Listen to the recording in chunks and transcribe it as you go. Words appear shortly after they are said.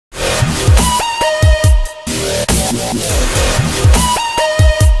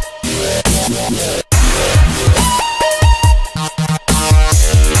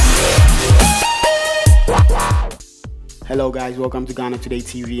guys, welcome to GhanaToday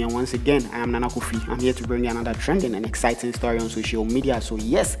TV, and once again I am Nana Kofi. I'm here to bring you another trending and exciting story on social media. So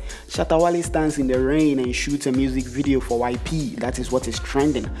yes, Shatta Wale stands in the rain and shoots a music video for YPee. That is what is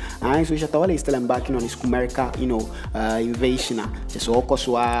trending. And so Shatta Wale is still embarking on his Kumerica, invasion. Just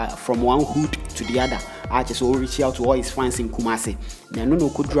from one hood to the other. I just reach out to all his fans in Kumasi. Then no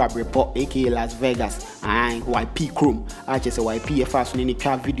could drop report, aka Las Vegas, and YPee Chrome. I just a YPee first on any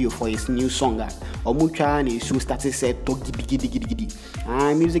video for his new song. Omucha and his show started said to giddy.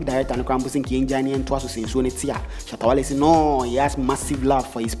 Music director and Krampusing Kinjani and Twasso since when it's here. Shatta Wale said no, he has massive love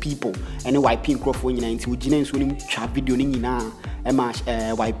for his people. And YPee Crawford in 90 with Jinen swimming chat video nina.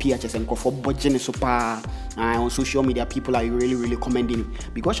 YPee just and Crawford budget super. On social media, people are really commending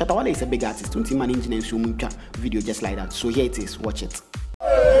it because Shatta Wale is a big artist. 20 man engine and zoom video just like that. So here it is, watch it.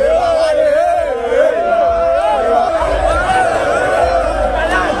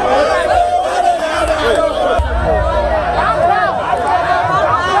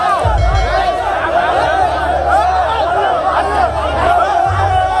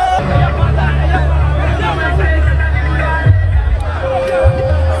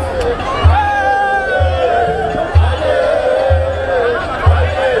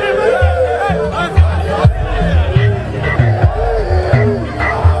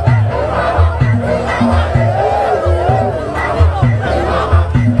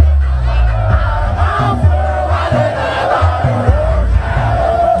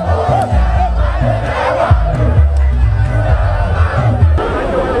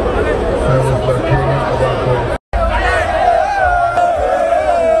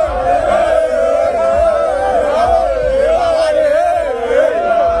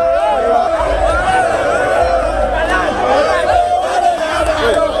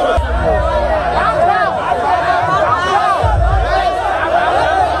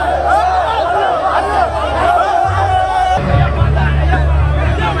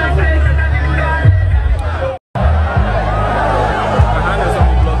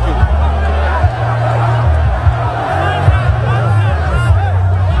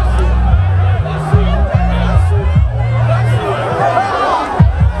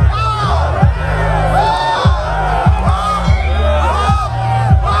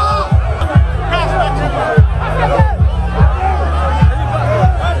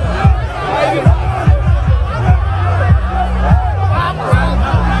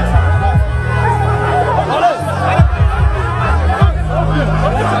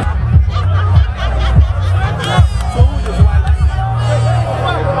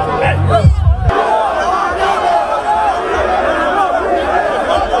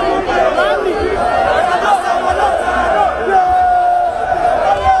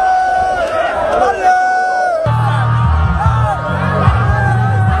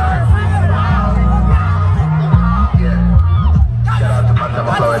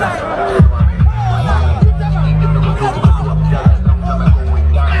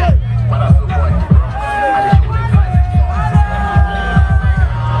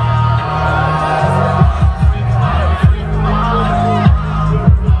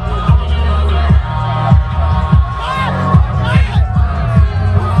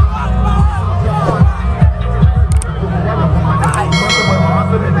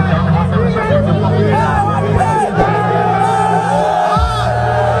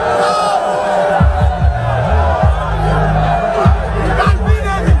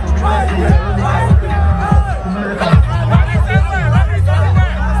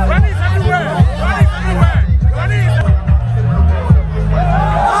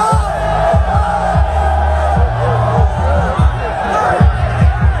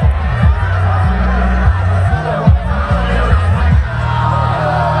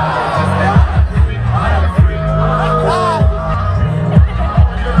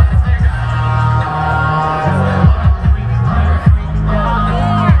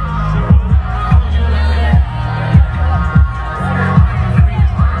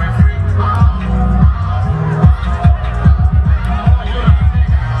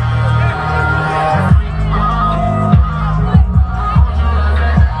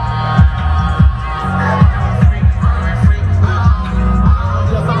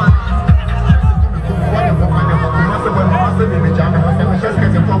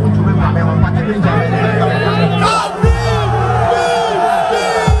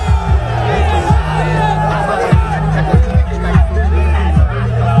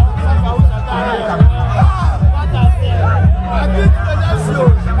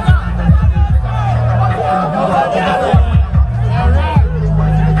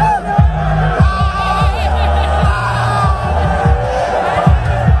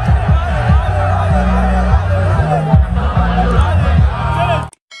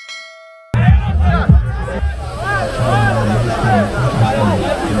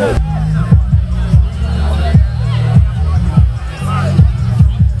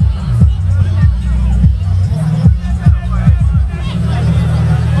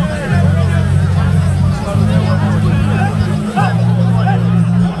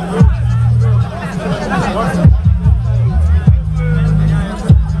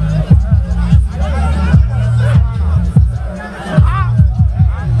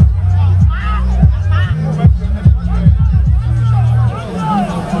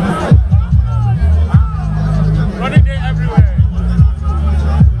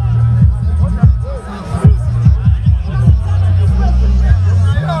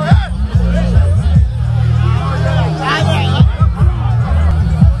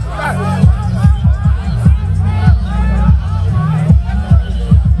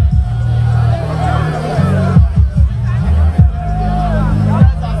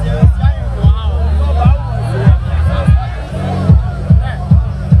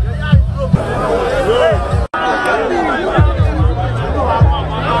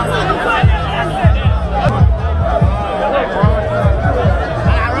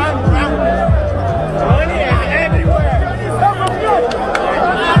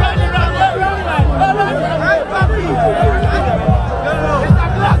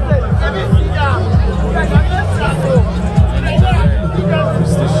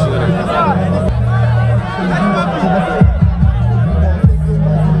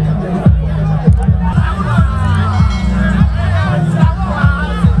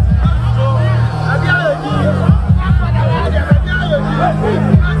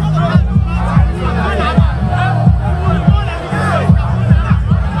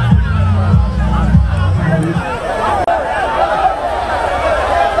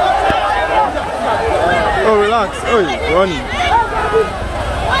 Oh, Ronnie.